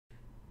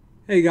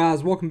Hey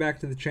guys, welcome back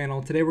to the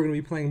channel. Today we're going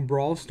to be playing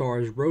Brawl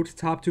Stars Road to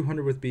Top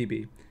 200 with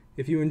Bibi.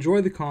 If you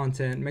enjoy the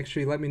content, make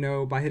sure you let me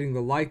know by hitting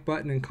the like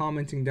button and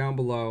commenting down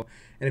below.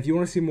 And if you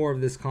want to see more of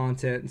this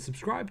content,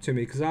 subscribe to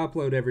me because I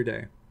upload every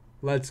day.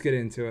 Let's get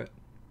into it.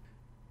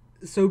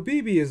 So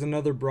Bibi is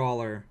another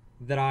brawler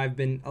that I've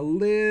been a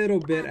little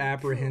bit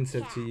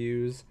apprehensive to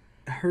use.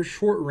 Her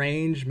short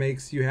range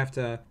makes you have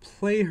to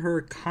play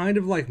her kind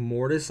of like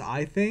Mortis,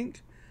 I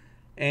think.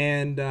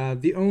 And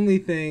the only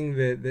thing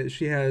that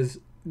she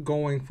has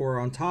going for her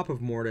on top of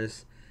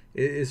Mortis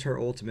is her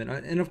ultimate.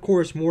 And of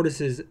course,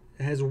 Mortis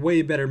has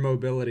way better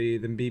mobility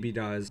than Bibi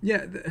does.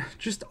 Yeah,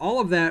 just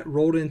all of that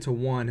rolled into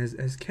one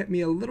has kept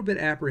me a little bit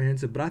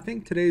apprehensive, but I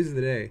think today's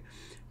the day.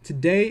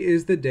 Today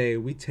is the day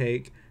we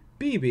take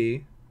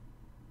Bibi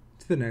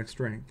to the next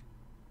rank.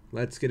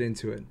 Let's get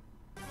into it.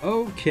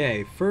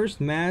 Okay,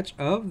 first match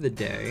of the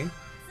day.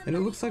 And it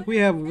looks like we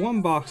have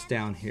one box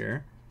down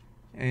here.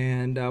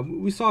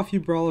 And we saw a few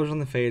brawlers on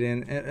the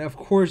fade-in. And of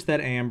course, that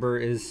Amber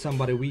is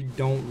somebody we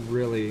don't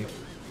really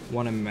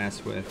want to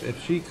mess with.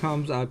 If she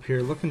comes up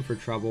here looking for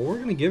trouble, we're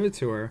going to give it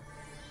to her.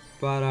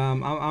 But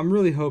I'm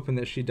really hoping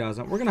that she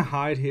doesn't. We're going to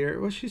hide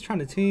here. Well, she's trying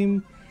to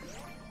team.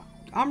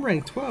 I'm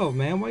ranked 12,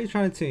 man. Why are you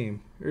trying to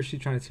team? Or is she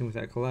trying to team with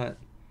that Colette?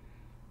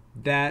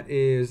 That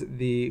is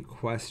the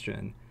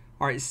question.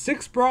 Alright,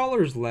 6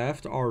 brawlers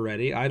left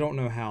already. I don't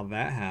know how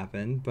that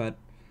happened, but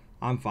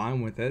I'm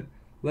fine with it.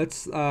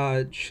 Let's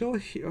chill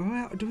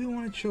here. Do we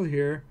want to chill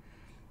here?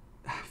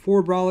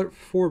 4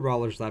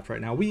 brawlers left right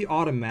now. We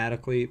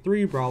automatically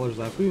 3 brawlers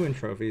left. We win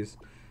trophies.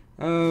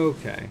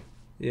 Okay.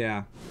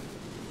 Yeah.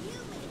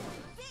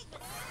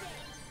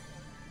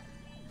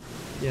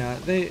 Yeah,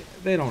 they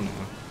don't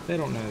know. They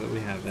don't know that we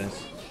have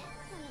this.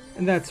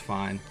 And that's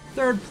fine.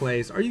 3rd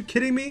place. Are you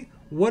kidding me?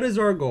 What is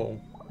our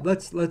goal?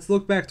 Let's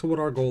look back to what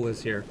our goal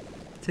is here.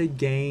 To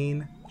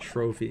gain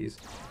trophies.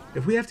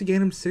 If we have to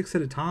gain them 6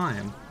 at a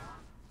time,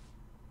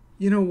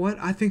 you know what?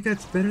 I think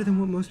that's better than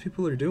what most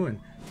people are doing.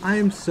 I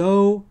am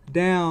so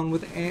down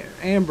with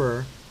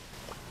Amber,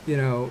 you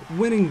know,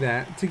 winning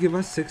that to give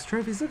us 6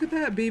 trophies. Look at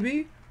that,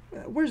 Bibi.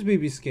 Where's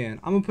Bibi's skin?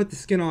 I'm going to put the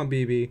skin on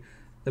Bibi,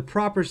 the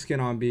proper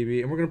skin on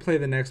Bibi, and we're going to play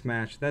the next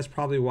match. That's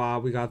probably why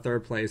we got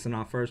 3rd place and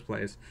not 1st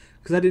place,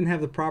 because I didn't have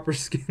the proper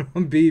skin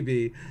on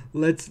Bibi.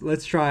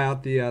 Let's try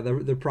out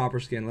the proper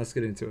skin. Let's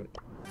get into it.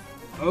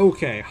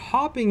 Okay,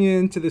 hopping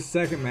into the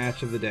 2nd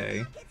match of the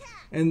day.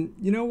 And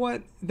you know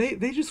what? They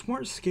just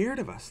weren't scared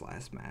of us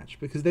last match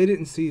because they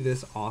didn't see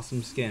this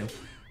awesome skin.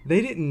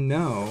 They didn't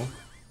know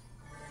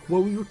what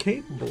we were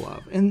capable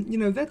of. And you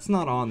know, that's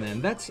not on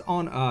them. That's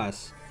on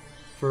us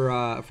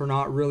for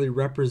not really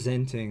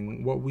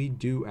representing what we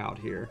do out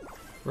here.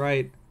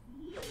 Right?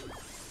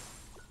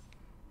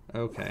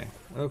 Okay.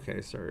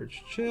 Okay,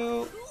 Surge.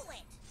 Chill.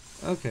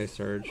 Okay,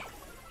 Surge.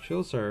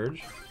 Chill,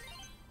 Surge.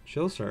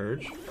 Chill,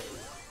 Surge.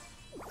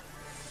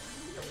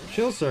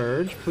 Chill,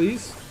 Surge,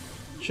 please.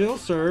 Chill,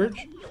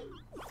 Surge.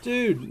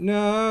 Dude,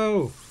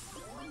 no.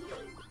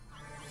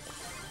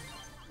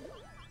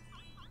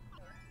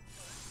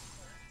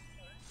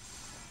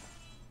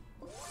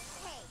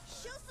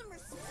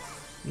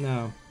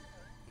 No.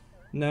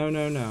 No,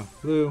 no, no.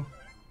 Lou.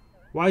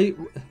 Why's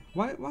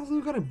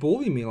Lou gotta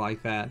bully me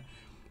like that?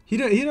 He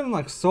didn't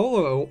like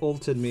solo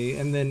ulted me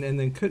and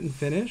then couldn't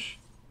finish?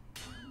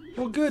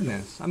 Well,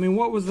 goodness. I mean,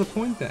 what was the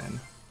point then?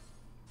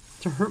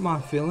 To hurt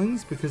my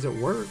feelings because it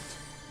worked.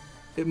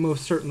 It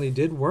most certainly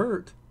did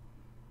work.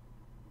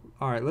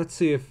 All right, let's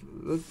see if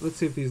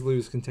these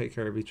Lus can take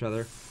care of each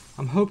other.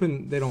 I'm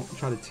hoping they don't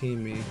try to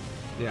team me.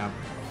 Yeah,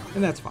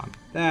 and that's fine.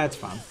 That's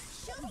fine.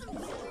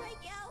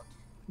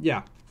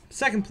 Yeah,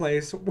 2nd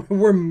place.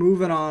 We're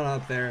moving on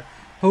up there.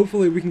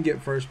 Hopefully, we can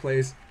get 1st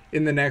place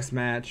in the next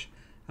match.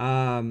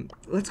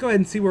 Let's go ahead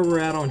and see where we're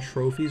at on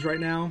trophies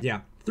right now.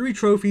 Yeah, 3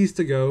 trophies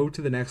to go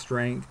to the next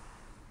rank.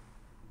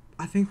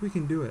 I think we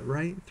can do it,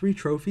 right? 3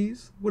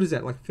 trophies? What is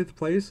that, like 5th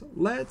place?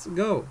 Let's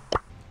go.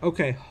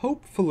 Okay,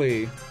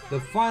 hopefully the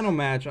final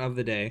match of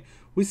the day.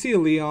 We see a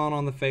Leon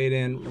on the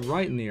fade-in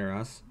right near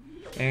us,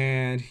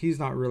 and he's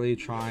not really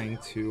trying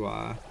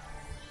to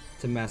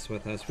mess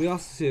with us. We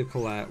also see a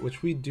Colette,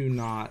 which we do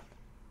not.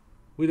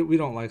 We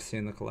don't like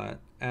seeing the Colette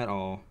at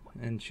all,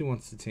 and she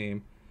wants to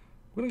team.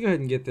 We're gonna go ahead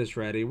and get this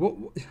ready.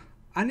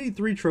 I need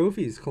 3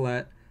 trophies,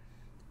 Colette.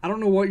 I don't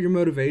know what your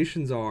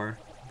motivations are,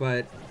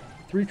 but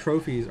 3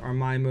 trophies are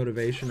my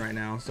motivation right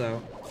now,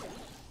 so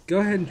go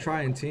ahead and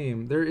try and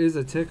team. There is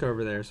a tick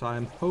over there, so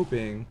I'm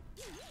hoping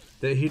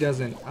that he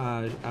doesn't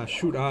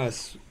shoot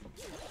us,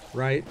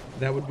 right?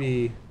 That would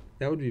be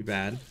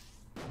bad.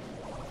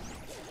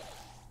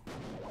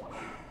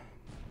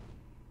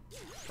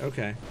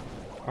 Okay.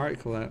 Alright,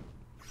 Colette.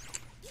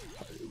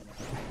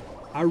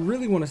 I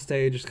really want to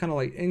stay just kind of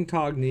like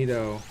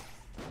incognito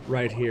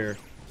right here,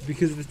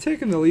 because the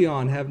tick and the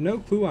Leon have no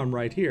clue I'm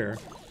right here.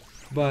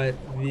 But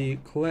the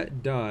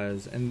Colette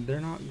does, and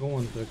they're not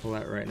going for the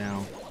Colette right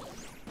now.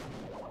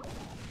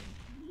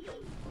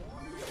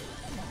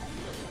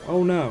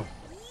 Oh no.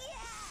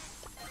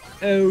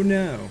 Oh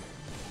no.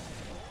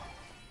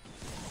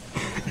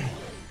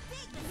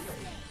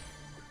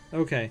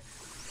 Okay.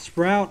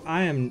 Sprout,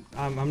 I'm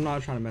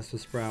not trying to mess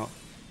with Sprout.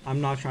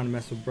 I'm not trying to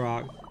mess with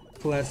Brock.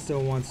 Colette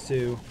still wants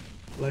to.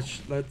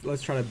 Let's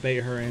try to bait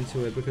her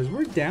into it because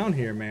we're down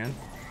here, man.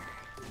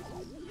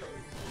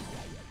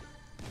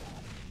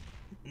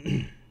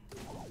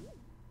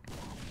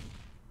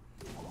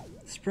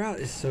 Sprout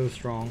is so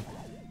strong.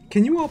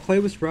 Can you all play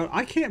with Sprout?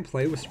 I can't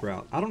play with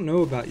Sprout. I don't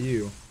know about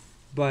you,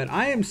 but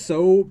I am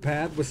so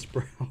bad with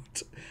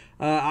Sprout.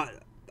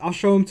 I'll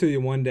show him to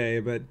you one day,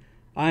 but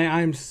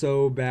I'm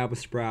so bad with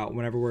Sprout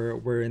whenever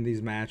we're in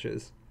these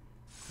matches.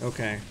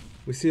 Okay,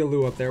 we see a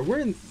Lou up there. We're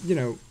in, you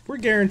know, we're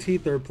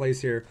guaranteed third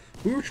place here.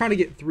 We were trying to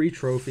get 3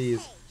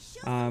 trophies,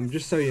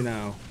 just so you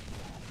know.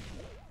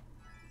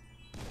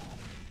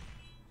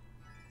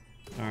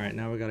 All right,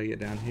 now we gotta get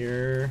down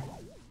here.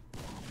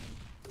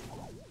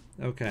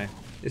 Okay,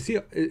 is he?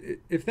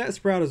 If that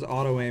Sprout is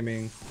auto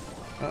aiming,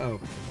 uh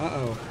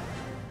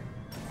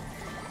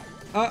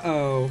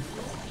oh,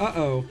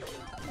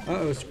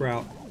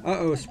 Sprout.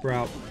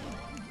 Sprout.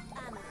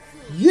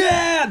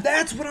 Yeah,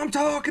 that's what I'm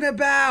talking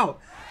about.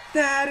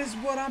 That is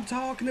what I'm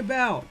talking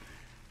about.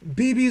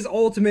 Bibi's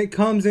ultimate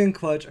comes in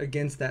clutch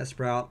against that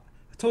Sprout.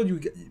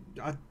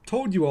 I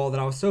told you all that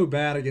I was so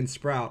bad against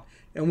Sprout,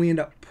 and we end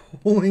up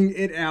pulling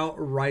it out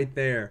right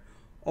there.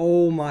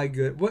 Oh my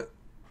good. What?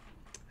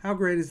 How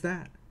great is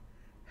that?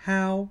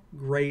 How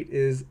great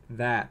is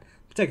that?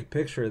 Let's take a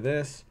picture of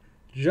this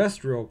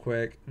just real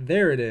quick.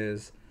 There it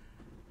is.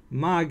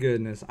 My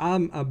goodness,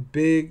 I'm a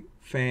big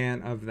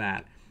fan of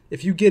that.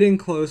 If you get in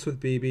close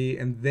with Bibi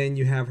and then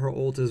you have her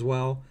ult as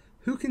well,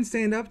 who can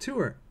stand up to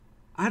her?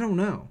 I don't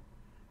know.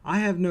 I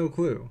have no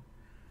clue.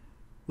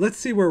 Let's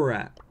see where we're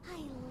at. I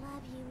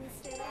love you,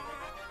 Mr. Rat.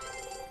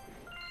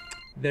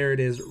 There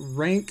it is,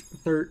 rank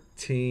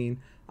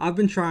 13. I've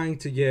been trying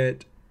to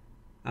get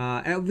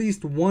at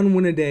least 1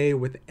 win a day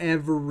with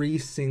every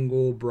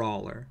single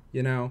brawler.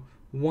 You know,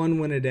 1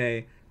 win a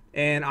day.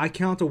 And I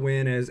count a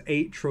win as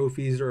 8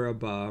 trophies or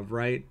above,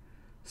 right?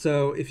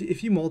 So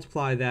if you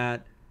multiply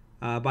that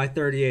by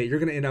 38, you're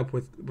going to end up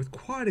with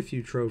quite a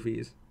few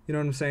trophies. You know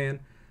what I'm saying?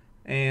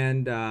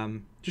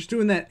 And just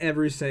doing that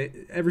every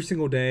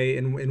single day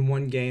in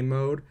one game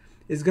mode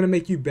is going to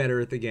make you better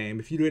at the game.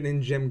 If you do it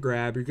in Gem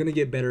Grab, you're going to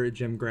get better at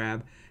Gem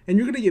Grab. And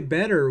you're going to get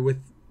better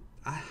with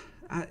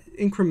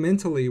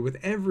incrementally with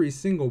every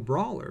single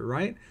brawler,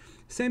 right?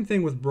 Same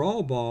thing with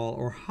Brawl Ball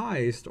or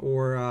Heist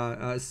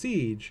or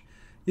Siege.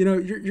 You know,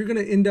 you're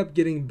going to end up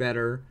getting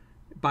better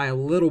by a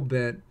little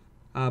bit.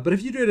 But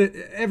if you do it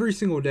every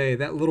single day,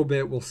 that little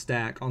bit will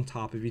stack on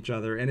top of each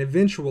other. And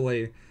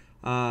eventually,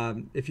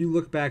 if you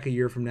look back a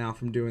year from now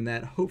from doing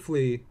that,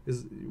 hopefully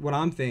is what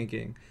I'm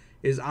thinking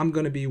is I'm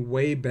going to be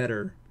way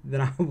better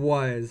than I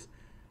was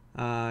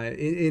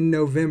in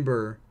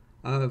November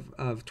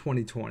of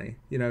 2020.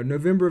 You know,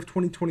 November of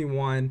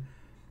 2021.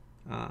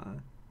 I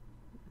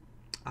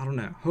don't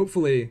know.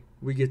 Hopefully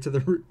we get to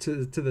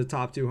the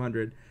top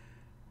 200.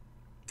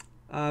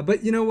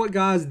 But you know what,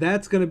 guys,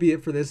 that's going to be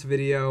it for this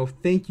video.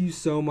 Thank you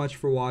so much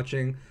for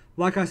watching.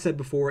 Like I said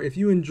before, if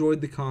you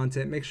enjoyed the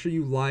content, make sure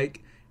you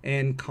like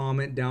and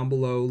comment down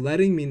below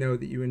letting me know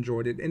that you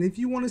enjoyed it. And if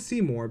you want to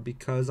see more,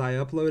 because I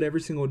upload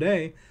every single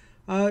day,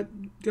 go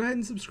ahead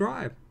and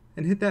subscribe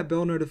and hit that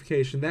bell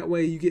notification. That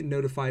way you get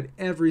notified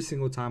every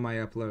single time I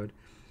upload.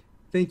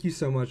 Thank you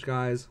so much,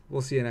 guys.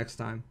 We'll see you next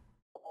time.